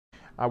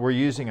we're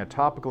using a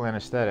topical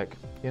anesthetic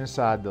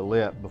inside the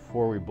lip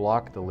before we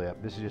block the lip.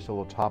 This is just a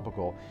little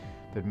topical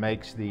that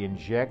makes the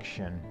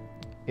injection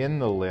in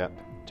the lip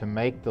to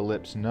make the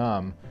lips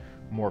numb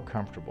more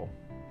comfortable.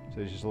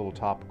 So it's just a little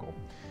topical.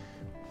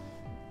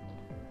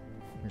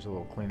 Here's a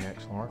little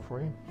Kleenex, Lauren,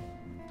 for you.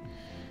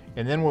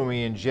 And then when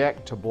we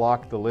inject to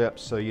block the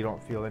lips so you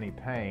don't feel any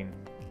pain,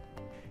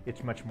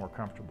 it's much more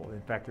comfortable.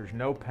 In fact, there's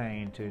no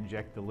pain to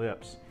inject the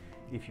lips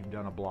if you've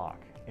done a block.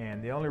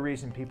 And the only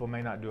reason people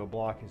may not do a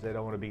block is they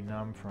don't want to be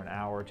numb for an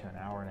hour to an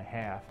hour and a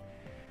half.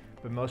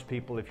 But most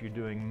people, if you're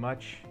doing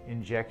much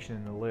injection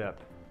in the lip,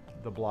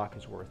 the block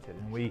is worth it.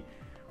 And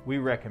we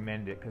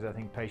recommend it because I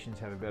think patients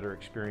have a better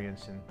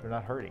experience and they're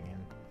not hurting,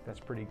 and that's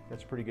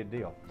a pretty good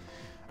deal.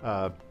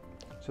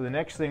 So the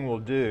next thing we'll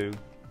do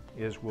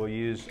is we'll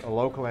use a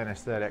local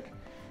anesthetic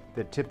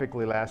that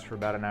typically lasts for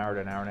about an hour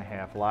to an hour and a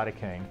half,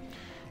 lidocaine,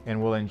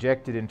 and we'll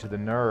inject it into the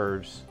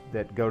nerves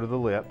that go to the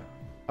lip,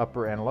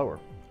 upper and lower.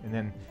 And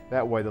then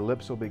that way the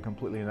lips will be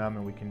completely numb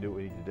and we can do what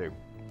we need to do.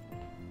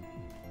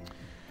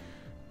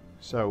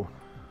 So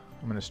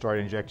I'm going to start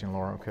injecting,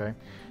 Laura, okay?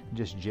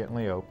 Just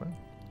gently open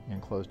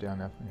and close down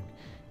that.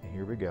 And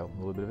here we go, a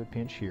little bit of a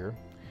pinch here.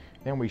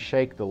 Then we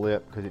shake the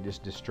lip because it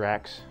just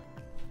distracts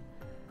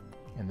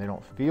and they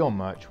don't feel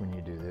much when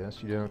you do this.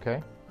 You doing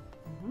okay?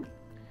 Mm-hmm.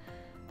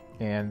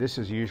 And this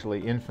is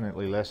usually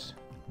infinitely less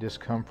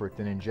discomfort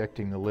than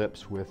injecting the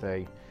lips with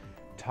a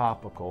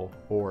topical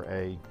or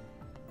a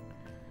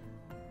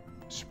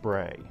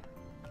spray.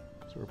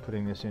 So we're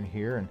putting this in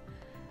here and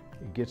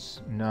it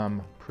gets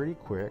numb pretty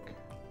quick.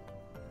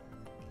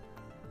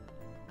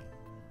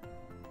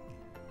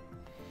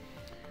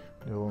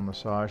 Do a little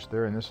massage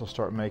there, and this will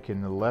start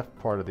making the left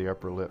part of the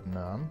upper lip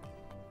numb.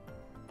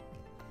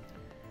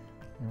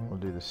 And we'll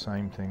do the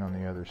same thing on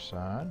the other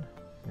side.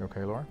 You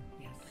okay, Laura?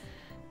 Yes.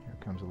 Here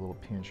comes a little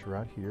pinch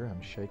right here.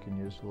 I'm shaking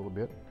you just a little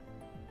bit.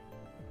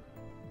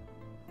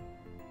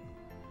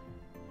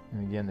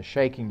 And again, the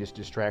shaking just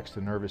distracts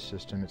the nervous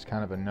system. It's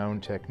kind of a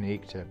known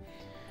technique to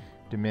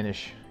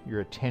diminish your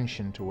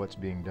attention to what's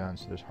being done,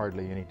 so there's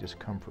hardly any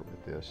discomfort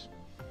with this.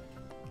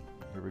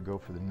 Here we go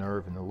for the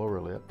nerve in the lower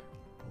lip,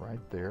 right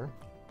there.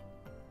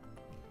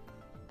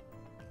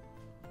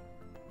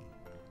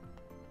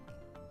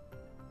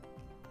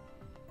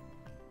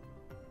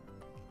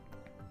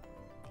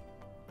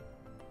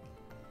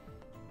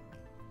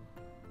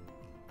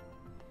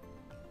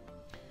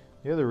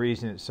 The other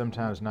reason it's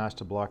sometimes nice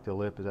to block the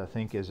lip is I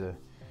think as the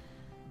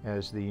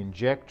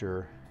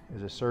injector,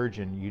 as a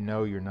surgeon, you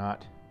know you're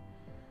not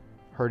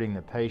hurting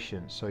the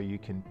patient, so you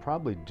can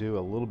probably do a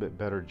little bit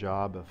better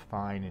job of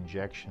fine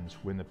injections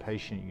when the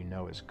patient you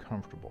know is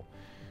comfortable.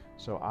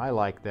 So I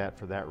like that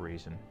for that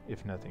reason,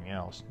 if nothing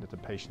else, that the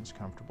patient's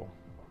comfortable.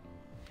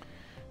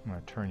 I'm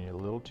going to turn you a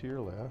little to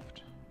your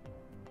left.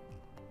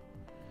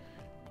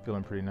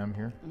 Feeling pretty numb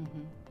here?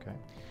 Mm-hmm. Okay.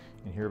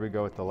 And here we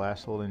go with the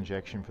last little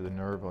injection for the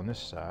nerve on this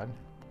side.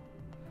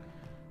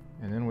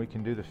 And then we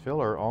can do the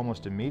filler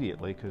almost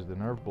immediately because the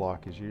nerve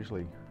block is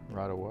usually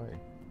right away.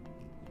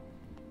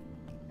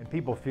 And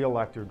people feel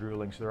like they're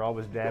drooling, so they're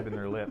always dabbing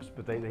their lips,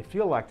 but they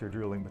feel like they're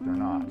drooling, but they're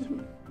not.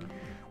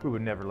 We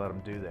would never let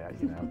them do that,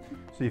 you know.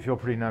 So you feel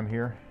pretty numb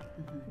here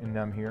and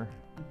numb here.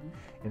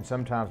 And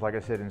sometimes, like I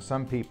said, in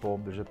some people,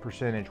 there's a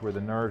percentage where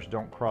the nerves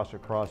don't cross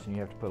across and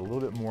you have to put a little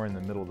bit more in the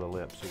middle of the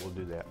lip, so we'll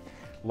do that.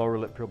 Lower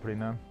lip feel pretty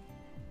numb?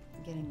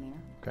 Getting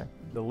there. Okay.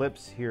 The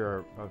lips here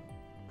are of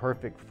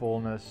perfect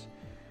fullness.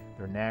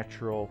 They're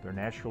natural, they're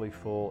naturally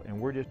full, and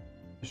we're just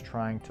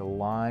trying to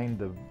line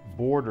the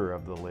border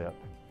of the lip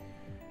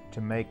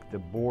to make the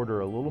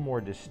border a little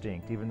more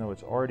distinct, even though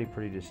it's already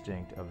pretty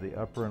distinct, of the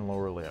upper and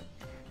lower lip.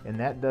 And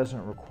that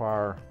doesn't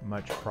require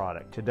much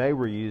product. Today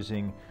we're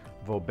using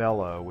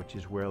Vobello, which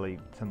is really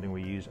something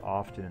we use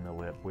often in the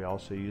lip. We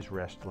also use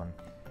Restylane.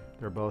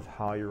 They're both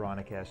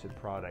hyaluronic acid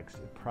products.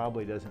 It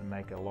probably doesn't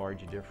make a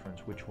large difference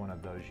which one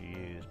of those you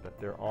use, but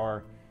there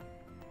are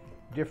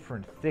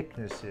different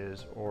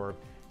thicknesses or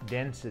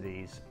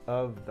densities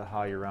of the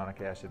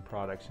hyaluronic acid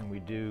products, and we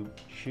do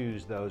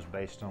choose those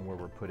based on where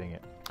we're putting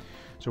it.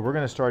 So we're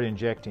going to start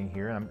injecting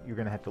here, and you're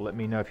going to have to let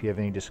me know if you have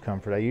any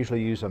discomfort. I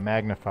usually use a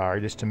magnifier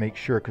just to make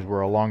sure because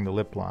we're along the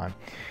lip line.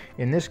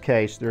 In this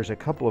case, there's a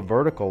couple of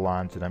vertical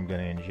lines that I'm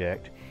going to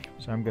inject.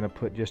 So I'm going to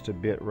put just a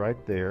bit right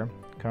there.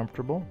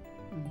 Comfortable?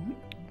 Mm-hmm.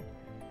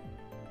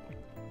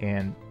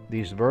 And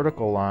these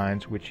vertical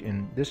lines, which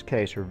in this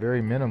case are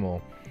very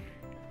minimal,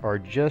 are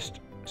just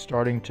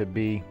starting to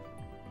be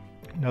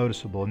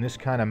noticeable, and this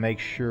kind of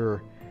makes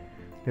sure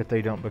that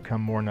they don't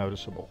become more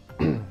noticeable.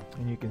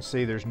 And you can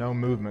see there's no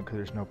movement because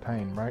there's no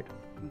pain, right?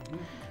 Mm-hmm.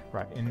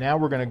 Right, and now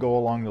we're going to go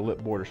along the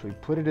lip border. So we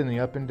put it in the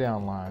up and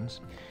down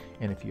lines,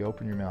 and if you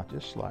open your mouth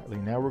just slightly,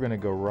 now we're going to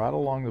go right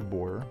along the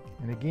border.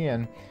 And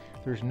again,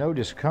 there's no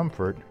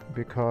discomfort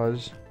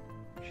because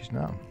she's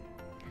numb.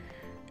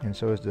 And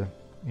so as the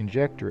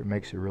injector, it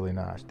makes it really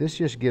nice. This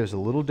just gives a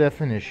little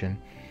definition.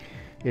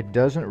 It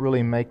doesn't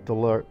really make the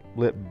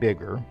lip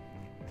bigger,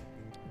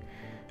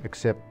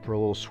 except for a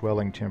little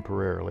swelling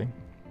temporarily.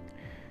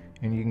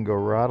 And you can go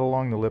right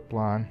along the lip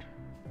line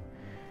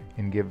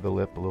and give the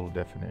lip a little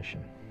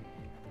definition.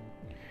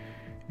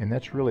 And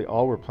that's really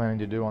all we're planning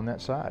to do on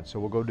that side. So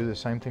we'll go do the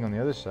same thing on the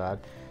other side.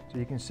 So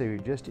you can see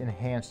we've just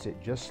enhanced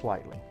it just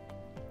slightly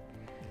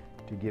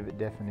to give it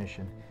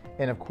definition.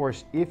 And of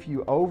course, if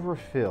you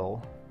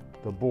overfill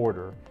the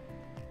border,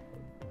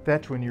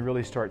 that's when you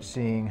really start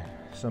seeing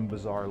some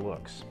bizarre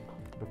looks,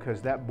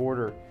 because that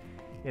border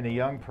in a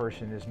young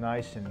person is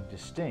nice and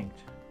distinct,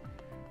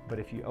 but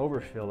if you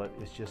overfill it,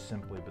 it's just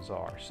simply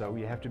bizarre. So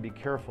you have to be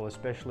careful,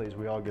 especially as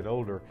we all get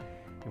older.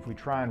 If we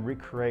try and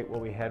recreate what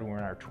we had when we were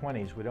in our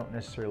 20s, we don't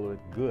necessarily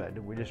look good.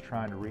 We're just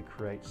trying to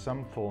recreate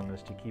some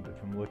fullness to keep it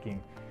from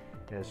looking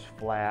as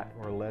flat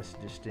or less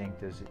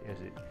distinct as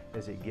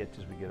it gets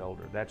as we get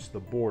older. That's the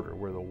border,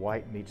 where the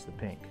white meets the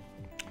pink.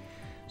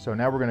 So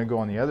now we're going to go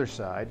on the other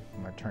side.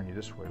 I'm going to turn you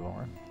this way,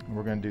 Lauren. And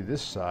we're going to do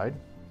this side.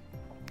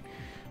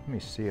 Let me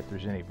see if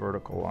there's any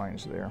vertical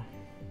lines there.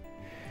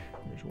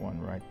 There's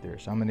one right there.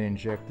 So I'm going to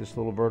inject this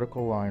little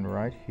vertical line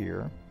right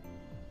here.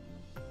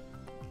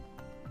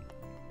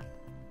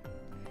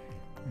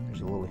 And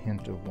there's a little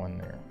hint of one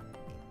there.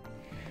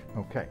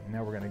 Okay,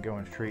 now we're going to go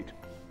and treat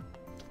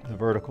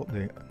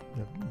the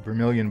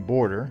vermilion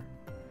border.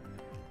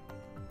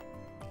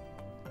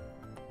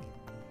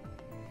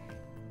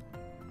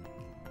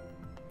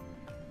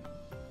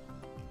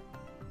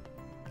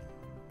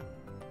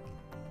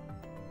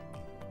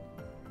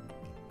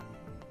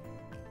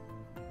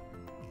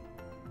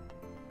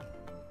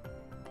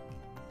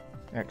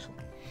 Excellent.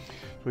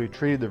 So we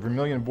treated the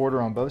vermilion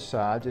border on both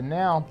sides, and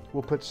now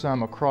we'll put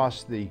some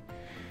across the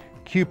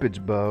Cupid's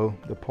bow,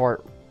 the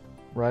part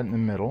right in the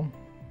middle.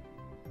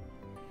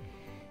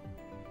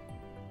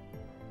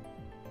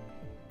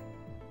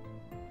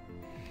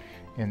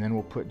 And then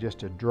we'll put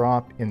just a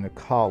drop in the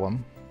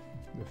column,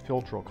 the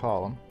philtral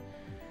column,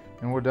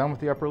 and we're done with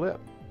the upper lip.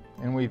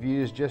 And we've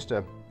used just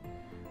a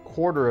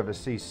 1/4 of a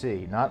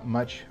cc, not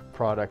much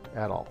product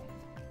at all.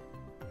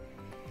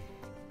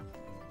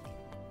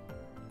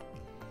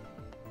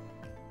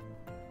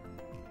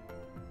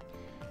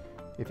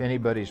 If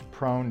anybody's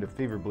prone to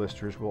fever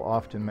blisters, we'll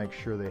often make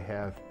sure they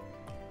have,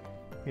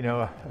 you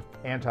know,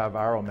 an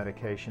antiviral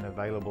medication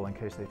available in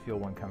case they feel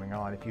one coming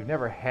on. If you've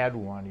never had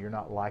one, you're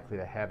not likely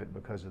to have it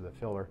because of the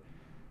filler.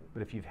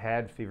 But if you've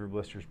had fever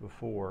blisters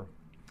before,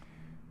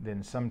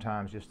 then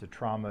sometimes just the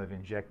trauma of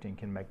injecting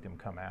can make them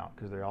come out,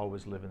 because they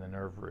always live in the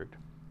nerve root.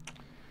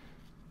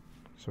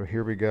 So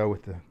here we go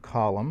with the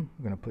column.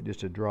 I'm going to put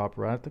just a drop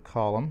right at the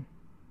column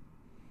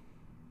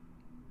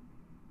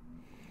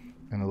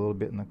and a little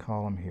bit in the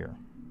column here.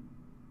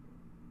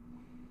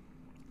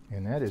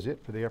 And that is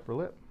it for the upper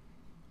lip.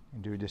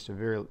 And do just a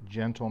very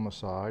gentle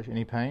massage.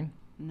 Any pain?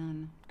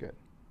 None. Good.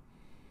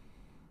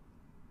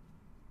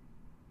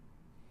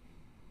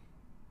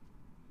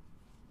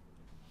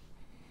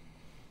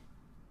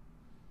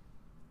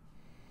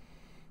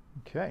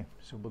 Okay,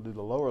 so we'll do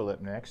the lower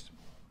lip next.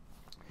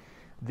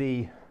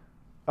 The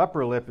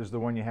upper lip is the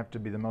one you have to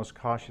be the most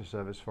cautious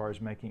of as far as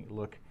making it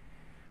look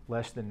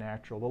less than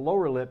natural. The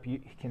lower lip,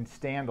 you can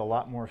stand a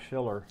lot more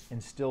filler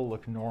and still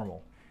look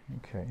normal.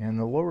 Okay, and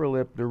the lower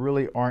lip, there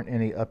really aren't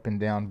any up and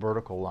down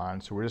vertical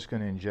lines, so we're just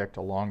going to inject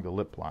along the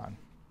lip line.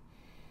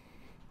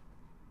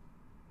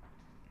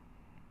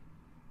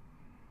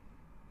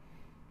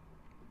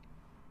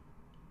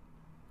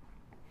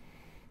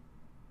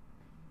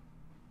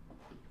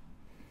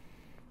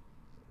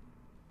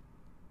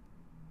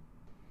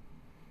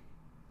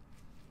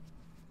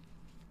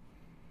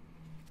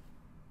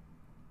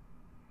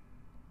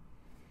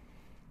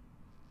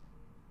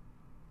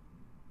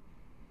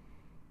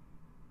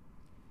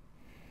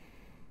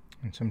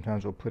 And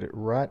sometimes we'll put it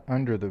right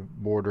under the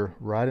border,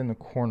 right in the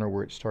corner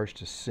where it starts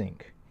to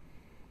sink.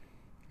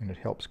 And it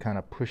helps kind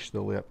of push the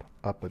lip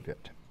up a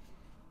bit.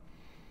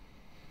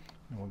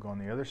 And we'll go on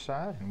the other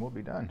side and we'll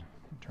be done.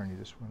 I'll turn you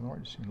this way,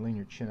 Lauren. Just lean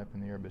your chin up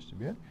in the air just a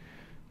bit.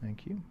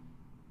 Thank you.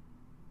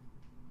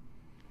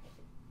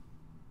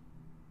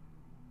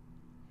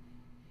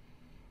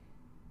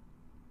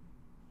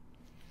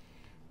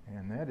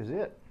 And that is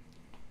it.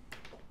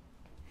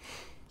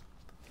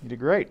 You did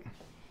great.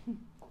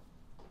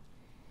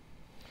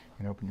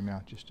 And open your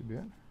mouth just a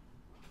bit.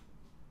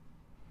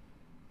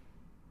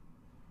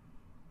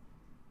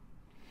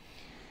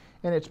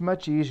 And it's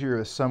much easier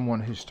as someone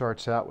who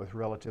starts out with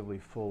relatively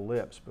full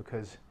lips,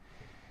 because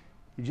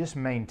it just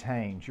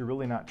maintains. You're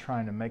really not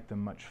trying to make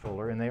them much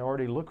fuller, and they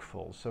already look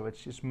full. So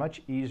it's just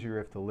much easier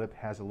if the lip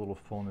has a little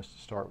fullness to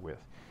start with.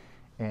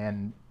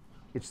 And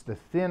it's the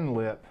thin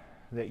lip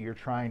that you're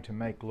trying to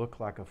make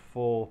look like a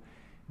full,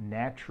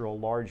 natural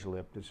large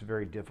lip that's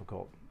very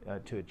difficult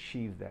to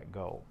achieve that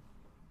goal.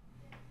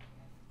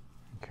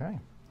 Okay,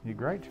 you did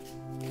great.